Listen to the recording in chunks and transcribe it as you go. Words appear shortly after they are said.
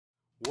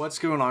What's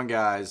going on,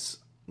 guys?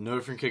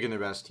 Noah from Kicking Their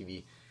Bass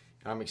TV.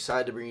 I'm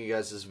excited to bring you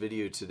guys this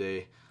video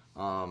today.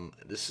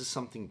 This is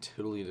something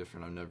totally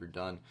different I've never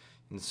done.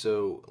 And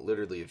so,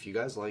 literally, if you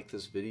guys like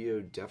this video,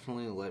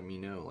 definitely let me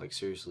know. Like,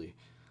 seriously,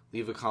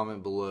 leave a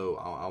comment below.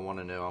 I want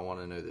to know. I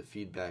want to know the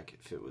feedback,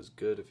 if it was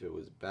good, if it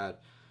was bad,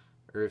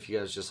 or if you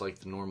guys just like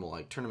the normal,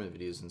 like, tournament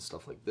videos and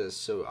stuff like this.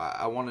 So,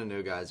 I want to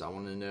know, guys. I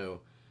want to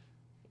know,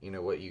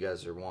 what you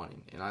guys are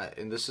wanting.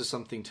 And this is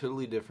something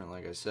totally different,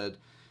 like I said.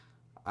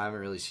 I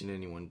haven't really seen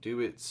anyone do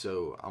it,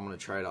 so I'm going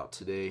to try it out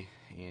today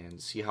and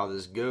see how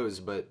this goes.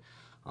 But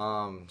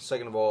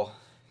second of all,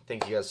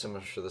 thank you guys so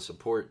much for the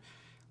support.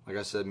 Like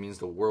I said, it means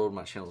the world.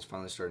 My channel is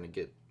finally starting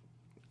to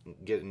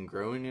get and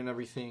growing and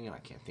everything, and I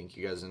can't thank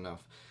you guys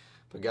enough.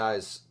 But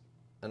guys,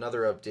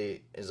 another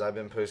update is I've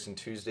been posting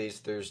Tuesdays,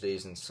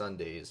 Thursdays, and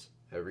Sundays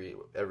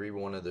every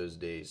one of those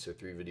days, so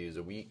 3 videos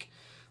a week.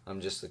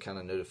 Just to kind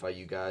of notify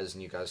you guys,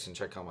 and you guys can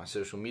check out my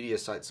social media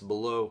sites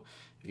below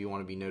if you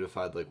want to be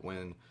notified, like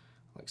when,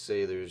 like,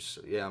 say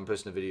I'm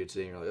posting a video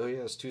today and you're like, oh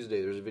yeah, it's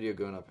Tuesday, there's a video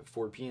going up at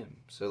 4 p.m.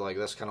 So, like,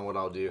 that's kind of what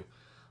I'll do.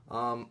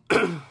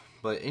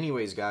 But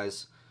anyways,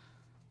 guys,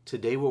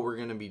 today what we're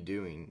going to be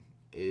doing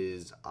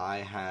is I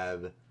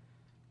have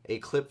a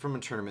clip from a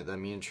tournament that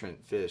me and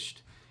Trent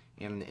fished.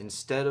 And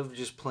instead of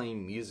just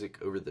playing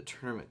music over the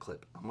tournament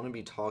clip, I'm going to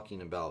be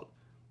talking about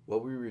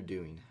what we were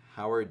doing,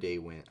 how our day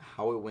went,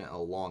 how it went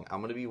along.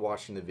 I'm going to be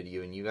watching the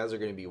video, and you guys are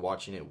going to be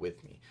watching it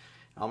with me.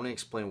 I'm going to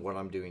explain what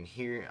I'm doing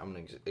here, I'm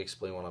going to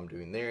explain what I'm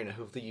doing there, and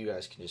hopefully you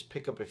guys can just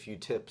pick up a few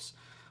tips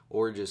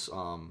or just,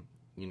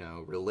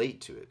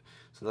 relate to it.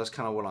 So that's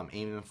kind of what I'm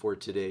aiming for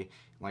today.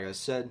 Like I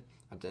said,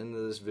 at the end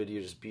of this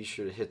video, just be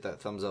sure to hit that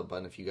thumbs up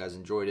button if you guys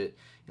enjoyed it,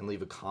 and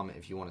leave a comment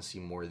if you want to see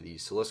more of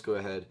these. So let's go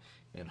ahead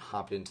and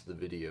hop into the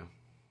video.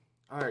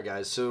 Alright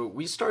guys, so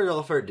we started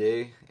off our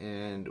day,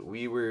 and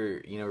we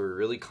were, we're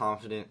really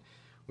confident.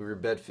 We were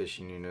bed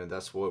fishing,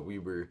 that's what we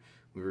were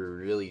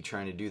really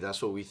trying to do.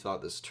 That's what we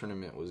thought this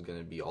tournament was going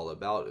to be all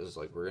about. It was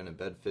like, we're going to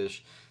bed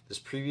fish. This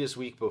previous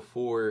week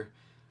before,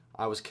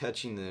 I was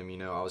catching them,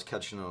 I was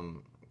catching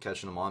them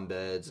on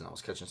beds, and I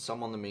was catching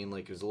some on the main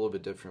lake. It was a little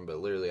bit different, but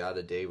literally I had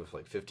a day with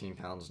like 15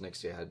 pounds.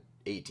 Next day I had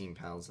 18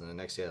 pounds, and the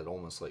next day I had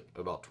almost like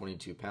about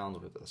 22 pounds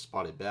with a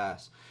spotted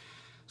bass.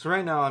 So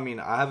right now,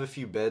 I have a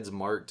few beds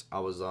marked. I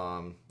was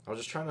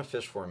just trying to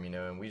fish for them,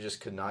 and we just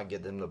could not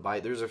get them to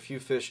bite. There's a few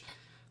fish.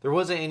 There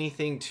wasn't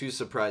anything too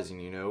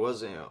surprising,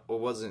 it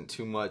wasn't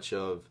too much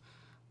of,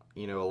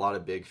 a lot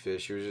of big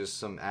fish. It was just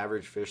some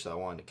average fish that I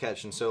wanted to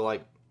catch. And so,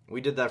 like,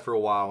 we did that for a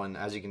while, and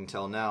as you can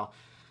tell now,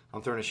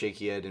 I'm throwing a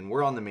shaky head, and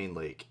we're on the main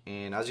lake.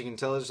 And as you can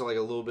tell, there's like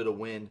a little bit of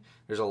wind.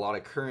 There's a lot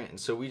of current, and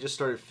so we just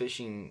started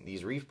fishing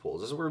these reef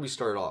pools. This is where we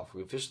started off.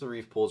 We fished the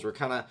reef pools.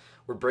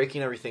 We're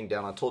breaking everything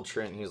down. I told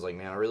Trent, and he was like,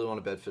 man, I really want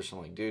to bed fish. I'm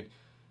like, dude,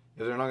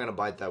 if they're not going to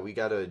bite that, we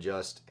got to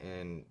adjust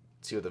and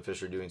see what the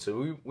fish are doing.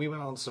 So we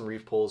went on some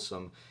reef pools,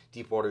 some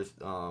deep water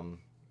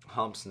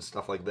humps and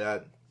stuff like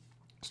that.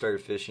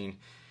 Started fishing,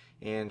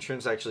 and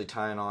Trent's actually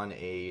tying on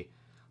a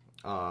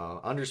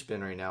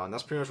underspin right now, and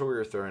that's pretty much what we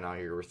were throwing out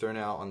here. We're throwing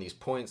out on these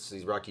points,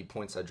 these rocky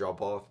points that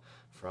drop off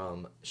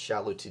from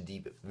shallow to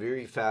deep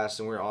very fast,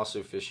 and we're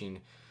also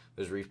fishing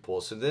those reef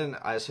pools. So then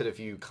I just hit a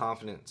few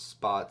confident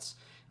spots.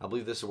 I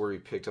believe this is where we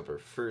picked up our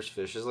first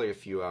fish. It's like a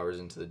few hours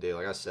into the day.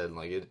 Like I said,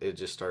 like it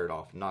just started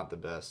off not the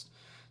best.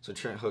 So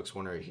Trent hooks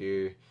one right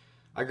here.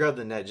 I grabbed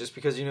the net just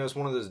because, it's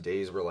one of those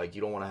days where, like,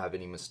 you don't want to have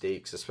any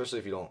mistakes, especially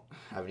if you don't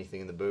have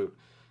anything in the boat.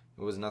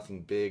 It was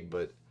nothing big,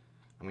 but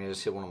I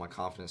just hit one of my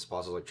confident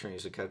spots. I was like, Trent, you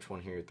should catch one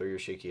here, throw your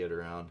shaky head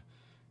around,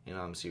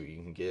 see what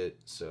you can get.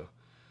 So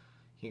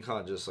he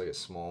caught just like a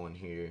small one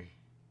here,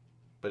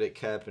 but it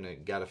kept, and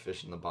it got a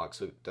fish in the box,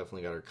 so it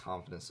definitely got our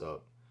confidence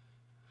up.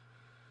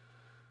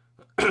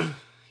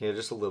 Yeah,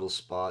 just a little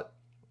spot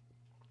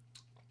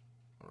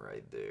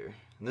right there.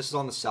 And this is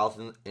on the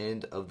south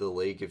end of the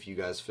lake. If you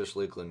guys fish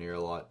Lake Lanier a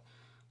lot,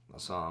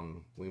 that's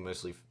we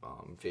mostly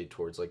fade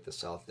towards like the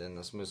south end.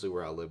 That's mostly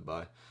where I live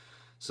by.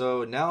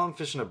 So now I'm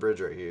fishing a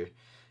bridge right here,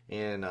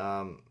 and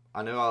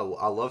I know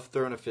I love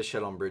throwing a fish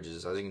head on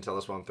bridges. As you can tell,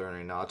 that's what I'm throwing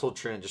right now. I told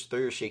Trent, just throw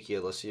your shaky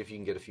head. Let's see if you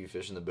can get a few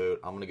fish in the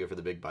boat. I'm gonna go for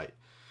the big bite.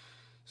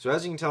 So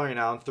as you can tell right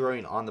now, I'm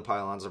throwing on the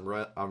pylons.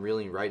 I'm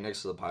reeling right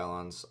next to the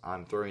pylons.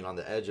 I'm throwing on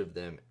the edge of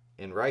them,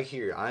 and right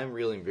here I'm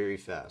reeling very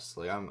fast.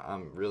 Like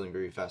I'm reeling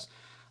very fast.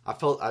 I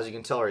felt, as you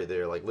can tell right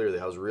there, like literally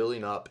I was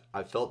reeling up.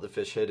 I felt the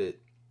fish hit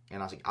it,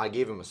 and I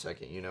gave him a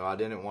second. I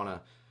didn't want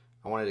to.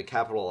 I wanted to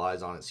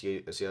capitalize on it.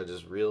 See, I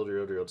just reeled,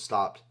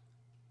 stopped,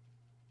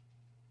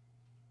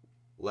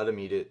 let him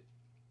eat it,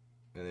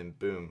 and then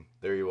boom,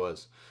 there he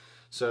was.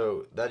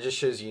 So that just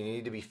shows you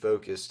need to be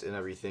focused and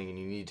everything, and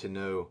you need to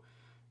know,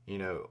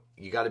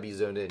 you got to be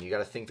zoned in. You got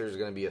to think there's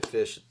going to be a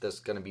fish that's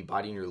going to be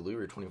biting your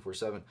lure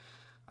 24/7.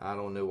 I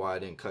don't know why I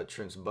didn't cut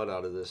Trent's butt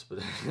out of this, but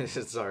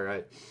it's all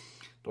right.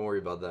 Don't worry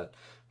about that.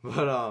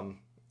 But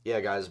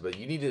yeah, guys, but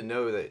you need to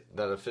know that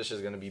a fish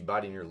is going to be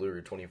biting your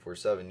lure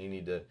 24/7. You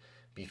need to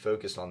be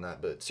focused on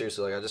that. But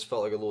seriously, like, I just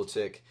felt like a little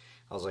tick.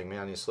 I was like,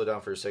 man, I need to slow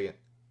down for a second.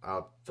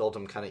 I felt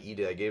him kind of eat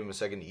it. I gave him a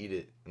second to eat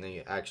it, and then he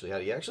actually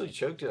had it. He actually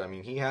choked it. I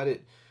mean, he had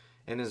it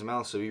in his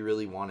mouth, so he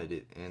really wanted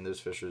it, and those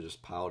fish were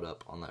just piled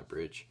up on that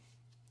bridge.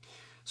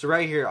 So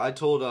right here, I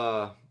told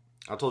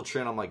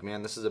Trent, I'm like,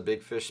 man, this is a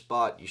big fish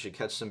spot. You should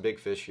catch some big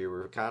fish here.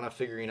 We're kind of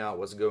figuring out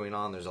what's going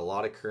on. There's a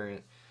lot of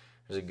current.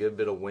 There's a good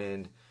bit of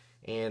wind.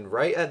 And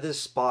right at this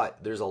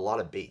spot, there's a lot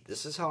of bait.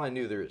 This is how I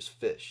knew there was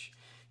fish.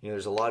 You know,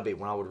 there's a lot of bait.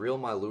 When I would reel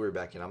my lure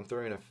back in, I'm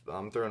throwing an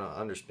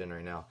underspin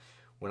right now.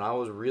 When I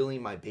was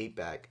reeling my bait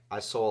back, I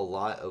saw a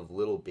lot of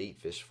little bait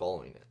fish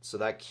following it. So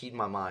that keyed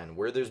my mind.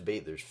 Where there's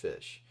bait, there's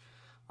fish.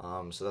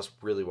 So that's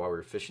really why we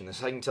were fishing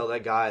this. I can tell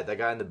that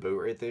guy in the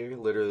boat right there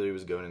literally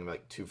was going in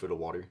like 2 foot of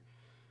water.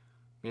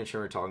 Me and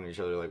Trent were talking to each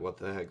other like, what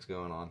the heck's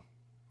going on?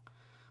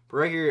 But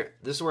right here,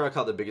 this is where I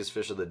caught the biggest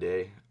fish of the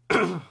day.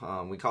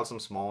 We caught some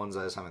small ones.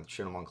 I just haven't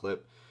shown them on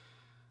clip.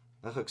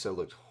 That hook set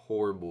looked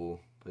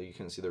horrible, but you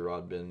couldn't see the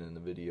rod bend in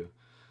the video.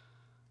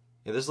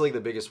 Yeah, this is like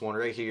the biggest one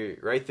right here.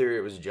 Right there,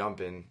 it was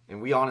jumping.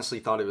 And we honestly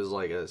thought it was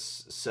like a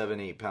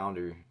 7-8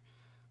 pounder.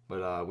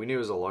 But we knew it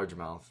was a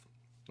largemouth.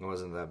 It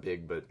wasn't that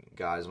big, but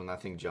guys, when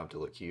that thing jumped, it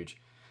looked huge.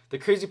 The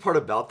crazy part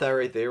about that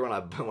right there,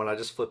 when I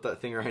just flipped that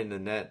thing right in the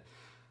net,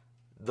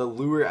 the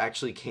lure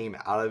actually came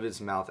out of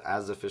its mouth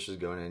as the fish was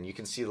going in. You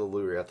can see the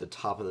lure at the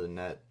top of the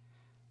net.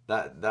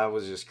 That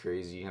was just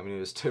crazy. I mean, it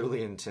was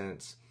totally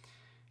intense.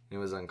 It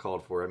was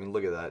uncalled for. I mean,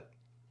 look at that.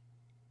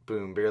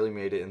 Boom, barely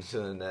made it into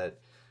the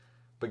net.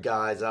 But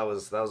guys, that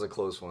was a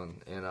close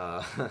one. And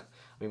I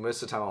mean,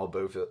 most of the time I'll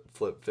boat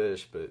flip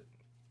fish, but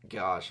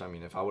gosh, I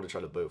mean, if I would have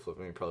tried to boat flip,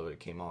 I mean, it probably would have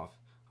came off.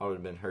 I would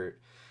have been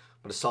hurt.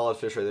 But a solid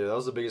fish right there. That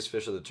was the biggest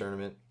fish of the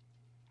tournament.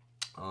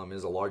 It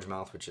was a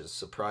largemouth, which is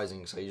surprising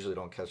because I usually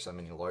don't catch that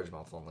many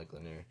largemouth on Lake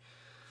Lanier.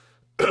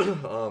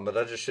 But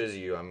that just shows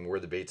you, I mean, where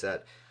the bait's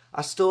at.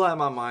 I still had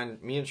my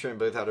mind, me and Trent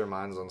both had our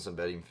minds on some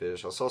bedding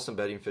fish. I saw some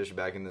bedding fish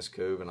back in this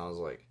cove, and I was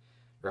like,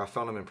 or I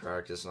found them in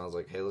practice, and I was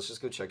like, hey, let's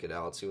just go check it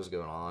out, see what's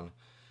going on.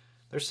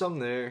 There's some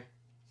there.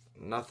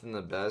 Nothing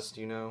the best,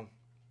 you know.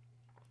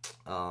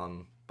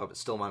 But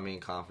still my main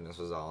confidence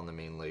was out on the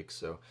main lake,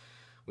 so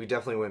we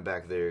definitely went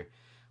back there.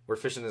 We're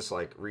fishing this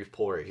like reef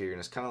pole right here, and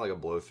it's kind of like a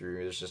blow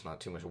through. There's just not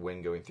too much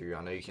wind going through.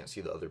 I know you can't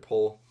see the other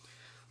pole,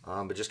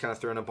 but just kind of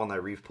throwing up on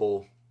that reef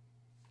pole,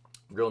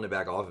 reeling it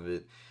back off of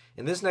it.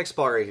 In this next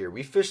spot right here,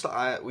 we fished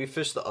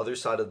the other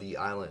side of the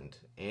island,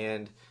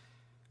 and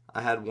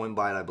I had one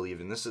bite, I believe,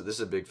 and this is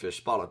a big fish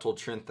spot. I told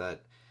Trent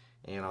that,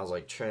 and I was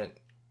like, Trent,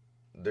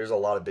 there's a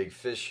lot of big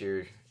fish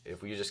here.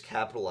 If we just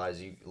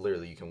capitalize, you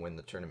can win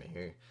the tournament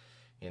here.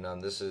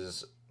 And this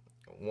is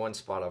one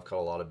spot I've caught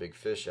a lot of big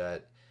fish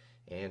at,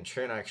 and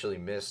Trent actually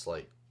missed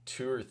like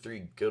 2 or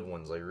 3 good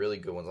ones, like really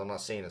good ones. I'm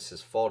not saying it's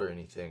his fault or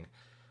anything,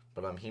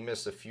 but he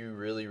missed a few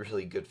really,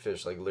 really good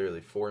fish, like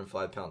literally 4 and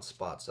 5 pound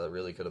spots that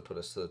really could have put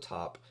us to the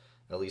top,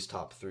 at least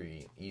top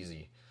 3,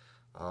 easy.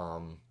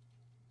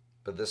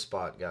 But this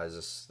spot, guys,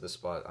 this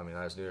spot, I mean,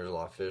 I just knew there was a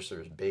lot of fish.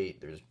 There's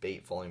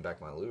bait falling back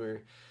my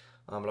lure.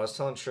 But I was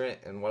telling Trent,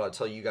 and what I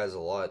tell you guys a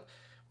lot,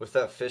 with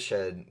that fish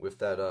head, with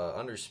that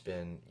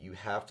underspin, you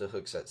have to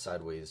hook set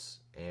sideways.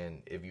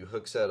 And if you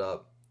hook set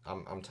up,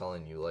 I'm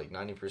telling you, like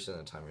 90% of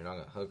the time, you're not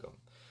gonna hook them.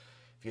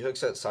 If you hook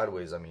set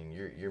sideways, I mean,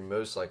 you're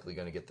most likely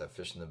gonna get that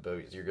fish in the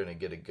boat. You're gonna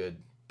get a good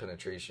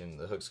penetration.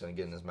 The hook's gonna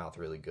get in his mouth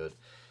really good.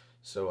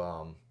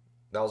 So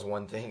that was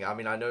one thing. I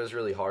mean, I know it's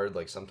really hard.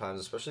 Like sometimes,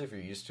 especially if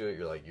you're used to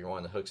it, you're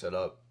wanting the hook set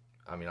up.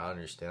 I mean, I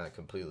understand that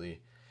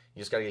completely. You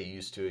just gotta get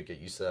used to it. Get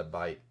used to that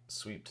bite.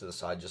 Sweep to the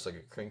side, just like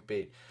a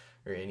crankbait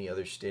or any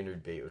other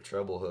standard bait with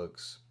treble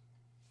hooks,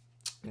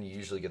 and you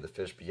usually get the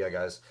fish. But yeah,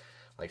 guys,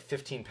 like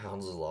 15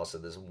 pounds was lost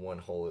at this one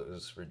hole. It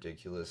was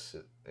ridiculous.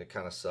 It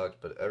kind of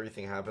sucked, but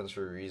everything happens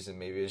for a reason.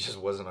 Maybe it just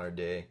wasn't our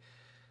day.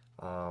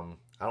 I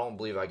don't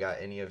believe I got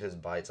any of his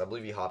bites. I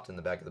believe he hopped in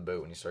the back of the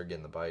boat when he started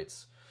getting the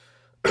bites.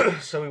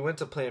 So we went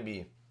to plan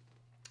B.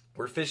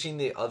 We're fishing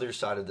the other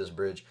side of this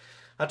bridge.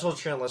 I told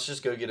Trent, let's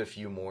just go get a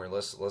few more.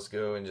 Let's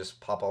go and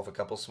just pop off a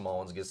couple small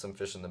ones, get some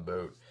fish in the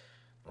boat.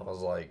 I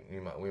was like,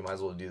 we might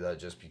as well do that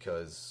just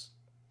because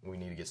we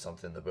need to get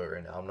something in the boat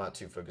right now. I'm not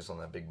too focused on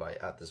that big bite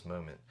at this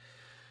moment.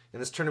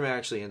 And this tournament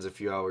actually ends a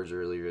few hours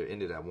earlier. It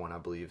ended at 1, I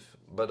believe.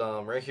 But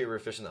right here, we're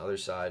fishing the other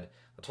side.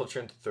 I told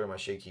Trent to throw my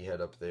shaky head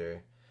up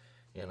there.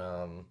 And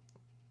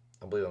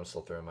I believe I'm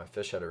still throwing my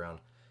fish head around.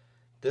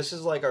 This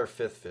is like our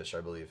 5th fish,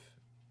 I believe.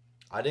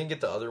 I didn't get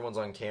the other ones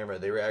on camera.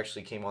 They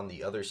actually came on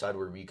the other side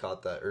where we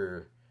caught that,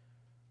 or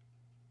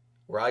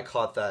where I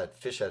caught that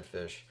fish head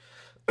fish.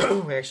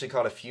 We actually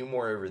caught a few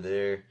more over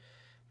there,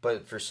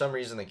 but for some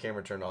reason the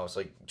camera turned off. It's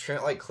like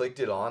Trent like clicked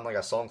it on, like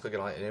I saw him click it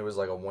on, and it was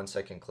like a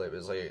 1-second clip. It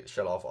was like it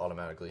shut off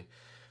automatically.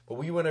 But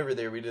we went over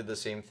there. We did the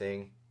same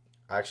thing.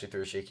 I actually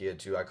threw a shaky head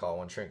too. I caught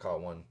one. Trent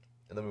caught one,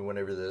 and then we went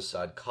over to this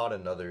side, caught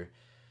another,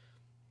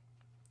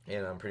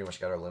 and I'm pretty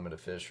much got our limit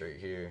of fish right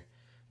here.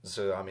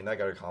 So, I mean, that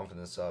got our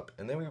confidence up.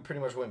 And then we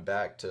pretty much went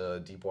back to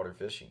deep water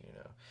fishing, you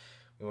know.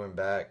 We went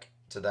back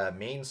to that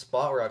main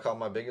spot where I caught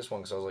my biggest one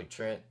because I was like,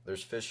 Trent,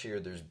 there's fish here,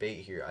 there's bait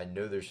here. I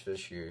know there's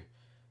fish here.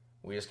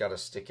 We just got to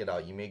stick it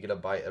out. You may get a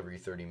bite every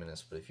 30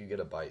 minutes, but if you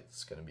get a bite,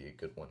 it's going to be a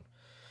good one.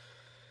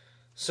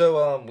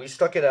 So we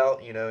stuck it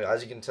out, you know,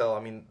 as you can tell.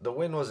 I mean, the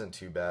wind wasn't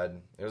too bad.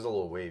 It was a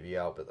little wavy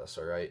out, but that's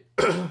all right.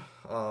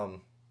 But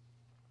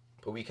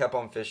we kept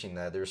on fishing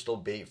that. There was still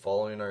bait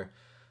following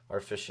our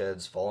fish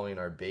heads, following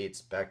our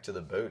baits back to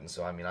the boat. And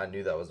so, I mean, I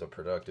knew that was a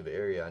productive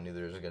area. I knew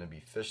there was going to be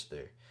fish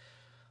there.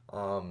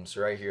 So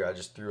right here, I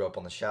just threw up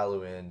on the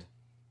shallow end,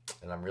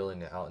 and I'm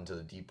reeling it out into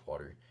the deep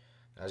water.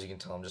 As you can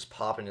tell, I'm just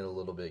popping it a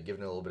little bit,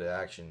 giving it a little bit of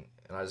action,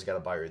 and I just got a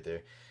bite right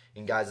there.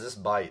 And guys, this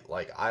bite,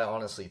 like, I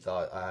honestly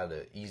thought I had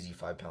an easy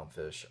 5-pound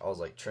fish. I was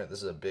like, Trent,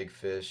 this is a big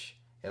fish.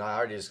 And I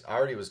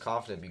already was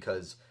confident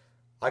because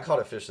I caught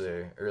a fish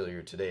there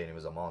earlier today, and it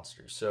was a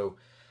monster. So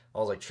I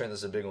was like, Trent, this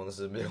is a big one, this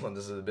is a big one,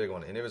 this is a big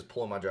one. And it was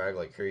pulling my drag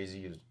like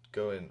crazy. It was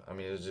going, I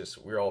mean, it was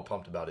just, we were all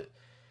pumped about it.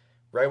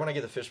 Right when I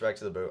get the fish back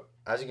to the boat,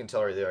 as you can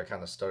tell right there, I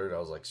kind of stuttered. I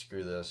was like,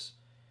 screw this.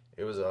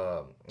 It was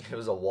a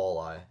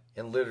walleye.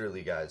 And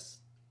literally, guys,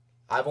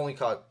 that's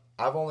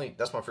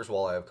my first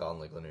walleye I've caught in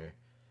Lake Lanier.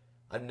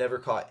 I've never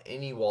caught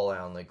any walleye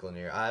on Lake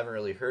Lanier. I haven't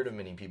really heard of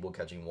many people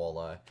catching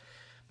walleye.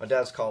 My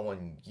dad's caught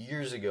one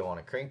years ago on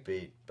a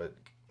crankbait, but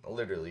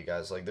literally,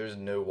 guys, like, there's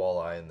no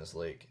walleye in this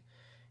lake.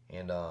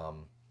 And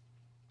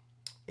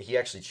he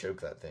actually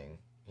choked that thing.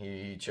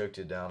 He choked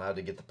it down. I had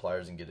to get the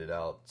pliers and get it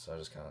out, so I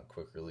just kind of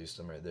quick released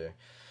him right there.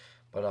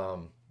 But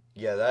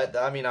yeah,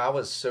 I mean, I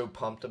was so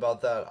pumped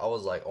about that. I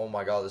was like, oh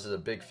my god, this is a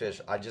big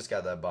fish. I just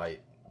got that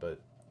bite, but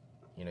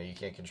you know, you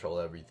can't control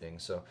everything.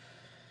 So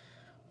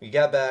we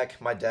got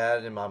back. My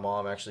dad and my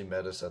mom actually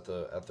met us at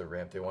the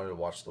ramp. They wanted to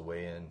watch the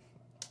weigh-in,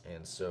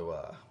 and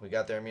so we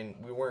got there. I mean,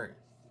 we weren't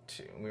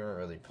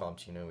really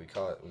pumped. You know, we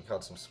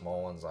caught some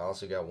small ones. I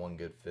also got one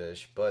good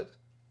fish, but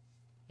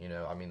you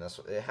know, I mean,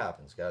 it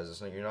happens,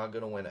 guys. You're not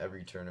going to win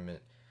every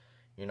tournament.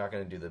 You're not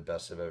going to do the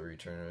best of every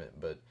tournament,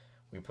 but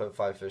we put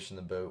 5 fish in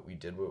the boat. We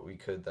did what we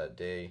could that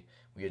day.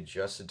 We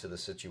adjusted to the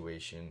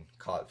situation,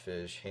 caught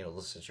fish, handled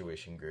the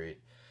situation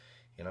great,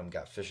 and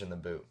got fish in the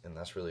boat, and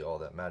that's really all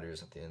that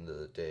matters at the end of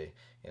the day.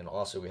 And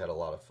also, we had a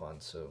lot of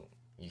fun, so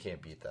you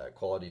can't beat that.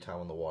 Quality time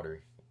on the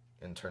water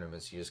in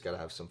tournaments, you just got to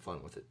have some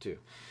fun with it, too.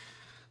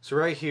 So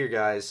right here,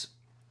 guys,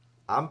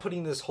 I'm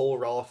putting this whole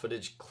raw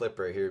footage clip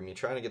right here, me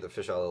trying to get the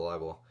fish out of the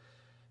live well.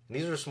 And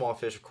these are small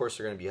fish, of course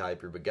they're going to be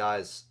hyper, but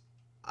guys,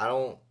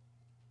 I'm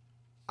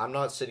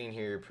not sitting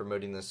here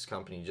promoting this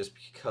company just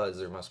because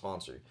they're my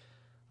sponsor.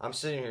 I'm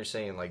sitting here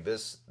saying, like,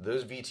 those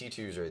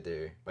VT2s right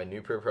there by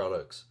New Pro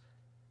Products,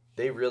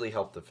 they really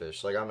help the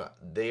fish. Like,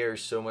 they are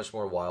so much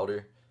more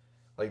wilder.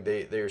 Like,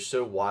 they are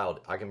so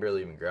wild, I can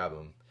barely even grab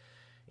them.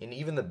 And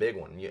even the big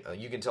one,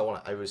 you can tell when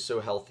I was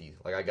so healthy.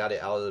 Like, I got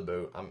it out of the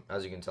boat.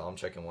 As you can tell, I'm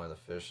checking one of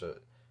the fish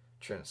that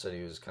Trent said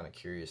he was kind of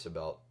curious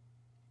about.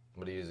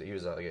 But he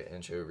was like an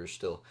inch over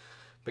still.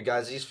 But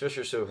guys, these fish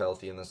are so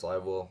healthy in this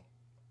live well.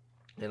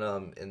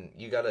 And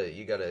you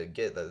gotta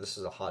get that this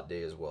is a hot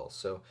day as well.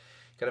 So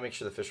you gotta make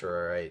sure the fish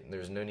are alright. And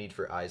there's no need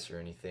for ice or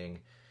anything.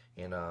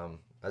 And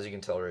as you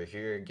can tell right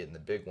here, getting the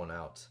big one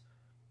out.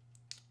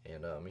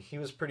 And he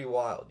was pretty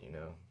wild, you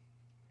know.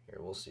 Here,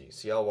 we'll see.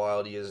 See how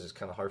wild he is? It's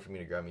kind of hard for me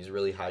to grab him. He's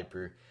really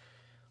hyper.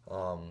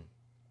 And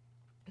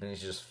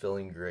he's just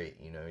feeling great,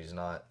 you know. He's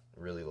not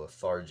really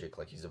lethargic,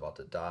 like he's about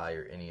to die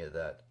or any of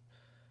that.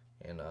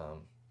 And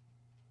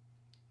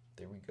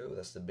there we go.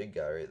 That's the big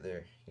guy right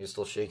there. He was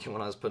still shaking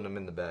when I was putting him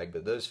in the bag.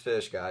 But those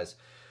fish, guys,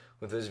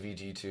 with those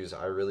VG2s,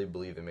 I really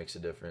believe it makes a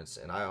difference.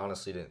 And I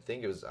honestly didn't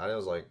think it was. I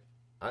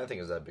didn't think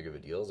it was that big of a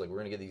deal. I was like, we're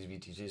gonna get these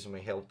VG2s and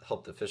we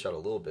help the fish out a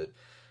little bit.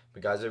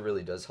 But guys, it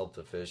really does help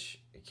the fish.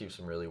 It keeps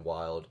them really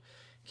wild,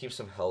 keeps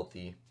them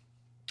healthy.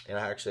 And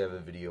I actually have a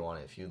video on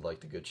it if you'd like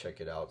to go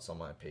check it out. It's on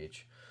my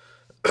page.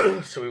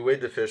 So we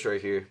weighed the fish right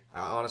here.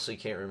 I honestly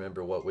can't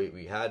remember what weight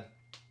we had.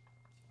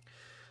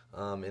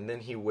 And then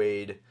he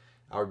weighed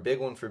our big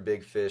one for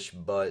big fish,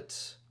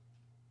 but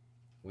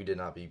we did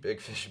not beat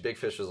big fish. Big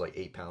fish was like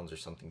 8 pounds or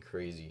something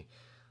crazy.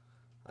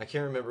 I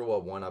can't remember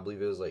what one. I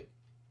believe it was like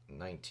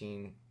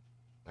 19.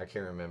 I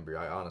can't remember.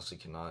 I honestly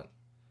cannot.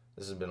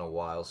 This has been a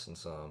while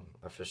since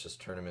I fished this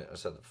tournament. I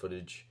just had the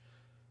footage.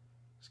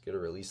 Let's get a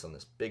release on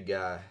this big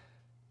guy.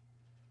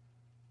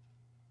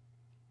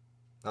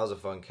 That was a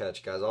fun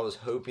catch, guys. I was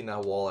hoping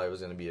that walleye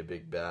was going to be a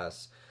big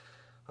bass.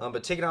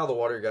 But taking out of the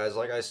water, guys,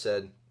 like I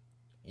said,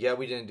 yeah,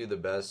 we didn't do the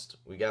best.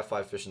 We got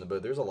 5 fish in the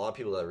boat. There's a lot of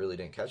people that really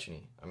didn't catch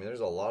any. I mean, there's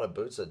a lot of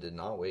boats that did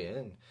not weigh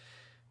in.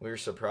 We were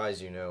surprised,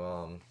 you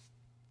know,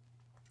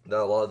 that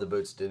a lot of the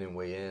boats didn't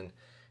weigh in.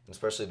 And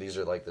especially these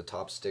are like the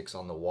top sticks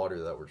on the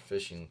water that we're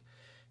fishing.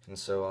 And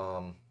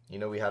so, you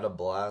know, we had a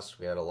blast.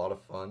 We had a lot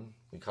of fun.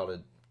 I caught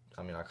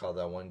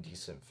that one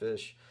decent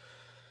fish.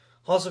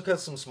 Also caught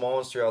some small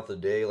ones throughout the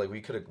day. Like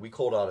we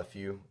culled out a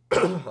few,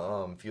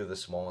 few of the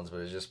small ones, but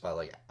it was just by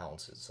like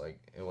ounces. Like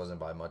it wasn't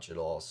by much at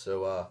all.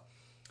 So,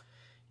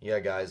 yeah,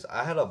 guys,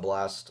 I had a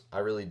blast. I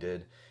really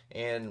did.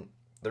 And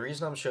the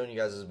reason I'm showing you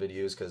guys this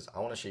video is because I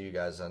want to show you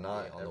guys that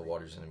not on the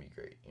water is going to be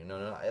great. You know,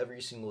 not every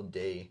single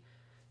day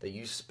that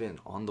you spend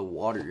on the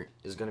water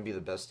is going to be the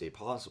best day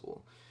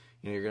possible.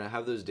 You know, you're going to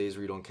have those days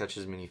where you don't catch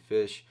as many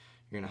fish.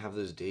 you're gonna have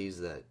those days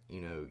that,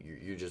 you know,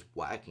 you're just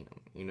whacking them.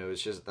 You know,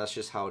 that's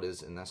just how it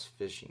is, and that's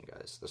fishing,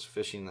 guys. That's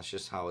fishing. That's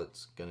just how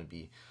it's gonna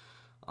be.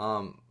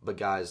 But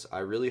guys, I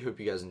really hope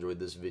you guys enjoyed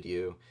this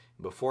video.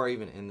 Before I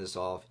even end this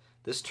off,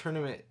 this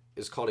tournament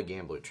is called a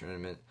gambler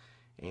tournament,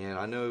 and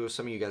I know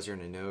some of you guys are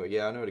gonna know.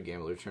 Yeah, I know what a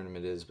gambler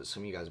tournament is, but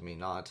some of you guys may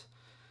not.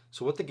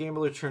 So what the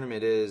gambler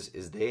tournament is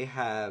they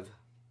have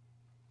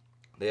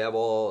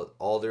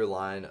all their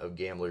line of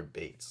gambler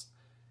baits,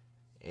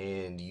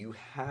 and you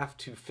have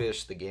to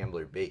fish the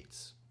gambler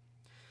baits.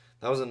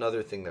 That was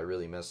another thing that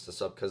really messed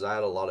us up, because I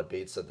had a lot of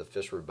baits that the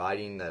fish were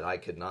biting that I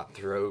could not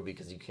throw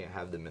because you can't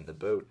have them in the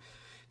boat.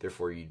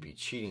 Therefore, you'd be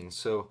cheating.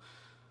 So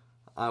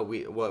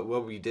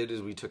what we did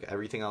is we took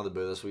everything out of the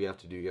boat. That's what you have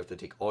to do. You have to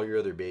take all your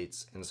other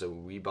baits. And so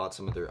we bought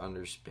some of their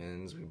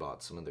underspins. We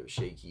bought some of their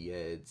shaky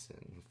heads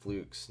and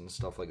flukes and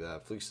stuff like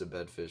that. Flukes the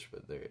bed fish,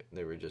 but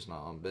they were just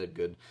not on bed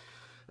good.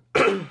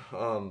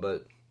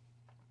 But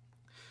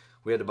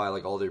we had to buy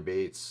like all their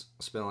baits.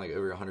 Spend like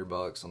over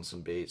 $100 on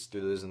some baits. Threw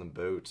those in the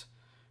boat.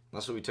 And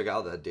that's what we took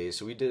out that day.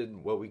 So we did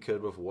what we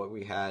could with what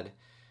we had.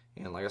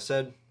 And like I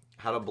said,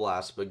 had a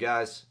blast. But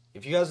guys,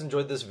 if you guys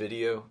enjoyed this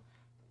video,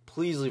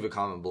 please leave a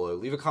comment below.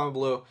 Leave a comment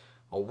below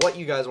on what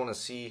you guys want to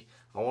see.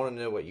 I want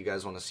to know what you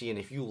guys want to see. And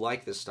if you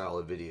like this style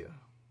of video,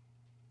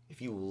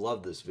 if you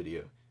love this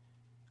video,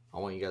 I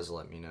want you guys to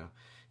let me know.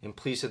 And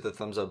please hit the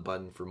thumbs up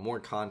button for more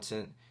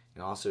content.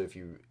 And also if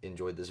you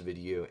enjoyed this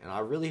video. And I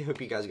really hope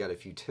you guys got a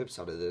few tips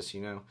out of this,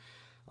 you know.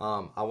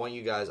 I want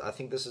you guys, I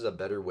think this is a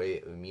better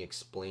way of me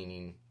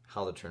explaining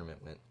how the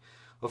tournament went.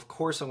 Of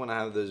course, I'm going to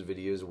have those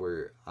videos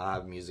where I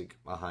have music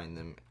behind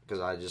them, because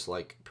I just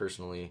like,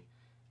 personally,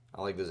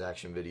 I like those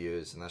action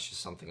videos, and that's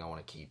just something I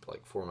want to keep,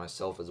 like, for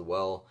myself as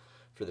well,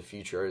 for the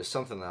future. It's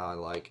something that I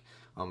like,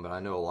 but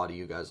I know a lot of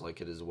you guys like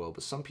it as well,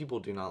 but some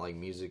people do not like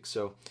music.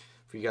 So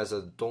for you guys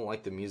that don't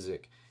like the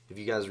music, if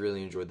you guys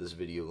really enjoyed this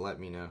video, let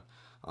me know.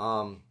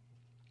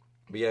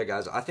 But yeah,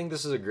 guys, I think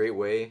this is a great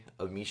way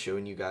of me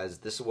showing you guys,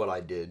 this is what I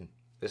did.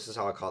 This is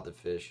how I caught the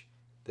fish.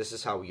 This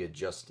is how we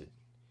adjusted.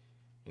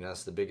 You know,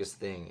 that's the biggest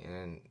thing.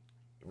 And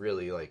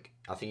really, like,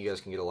 I think you guys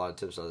can get a lot of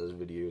tips out of this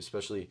video,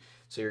 especially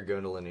say you're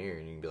going to linear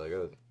and you can be like,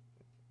 oh,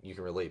 you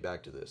can relate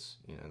back to this.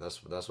 You know,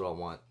 that's what I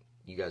want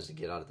you guys to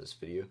get out of this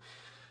video.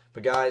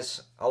 But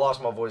guys, I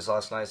lost my voice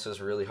last night, so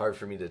it's really hard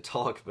for me to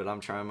talk, but I'm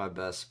trying my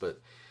best.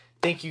 But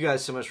thank you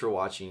guys so much for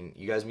watching.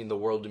 You guys mean the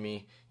world to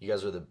me. You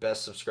guys are the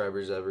best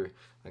subscribers ever.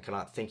 I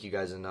cannot thank you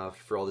guys enough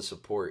for all the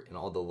support and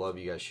all the love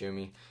you guys show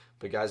me.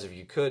 But guys, if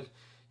you could,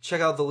 check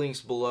out the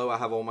links below. I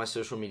have all my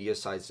social media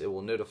sites. It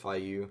will notify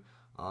you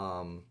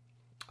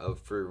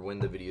for when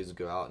the videos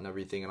go out and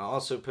everything. And I'll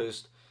also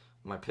post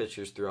my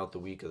pictures throughout the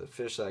week of the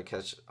fish that I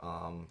catch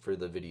for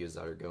the videos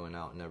that are going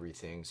out and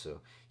everything.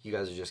 So you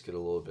guys will just get a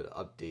little bit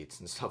of updates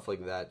and stuff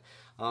like that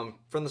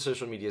from the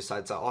social media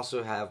sites. I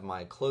also have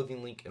my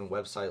clothing link and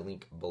website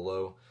link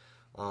below.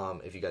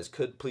 If you guys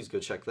could, please go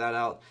check that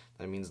out.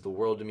 That means the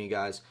world to me,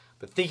 guys.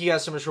 But thank you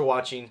guys so much for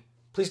watching.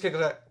 Please click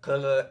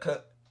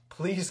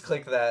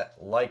that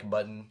like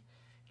button,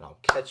 and I'll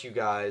catch you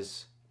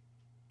guys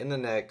in the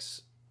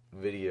next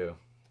video.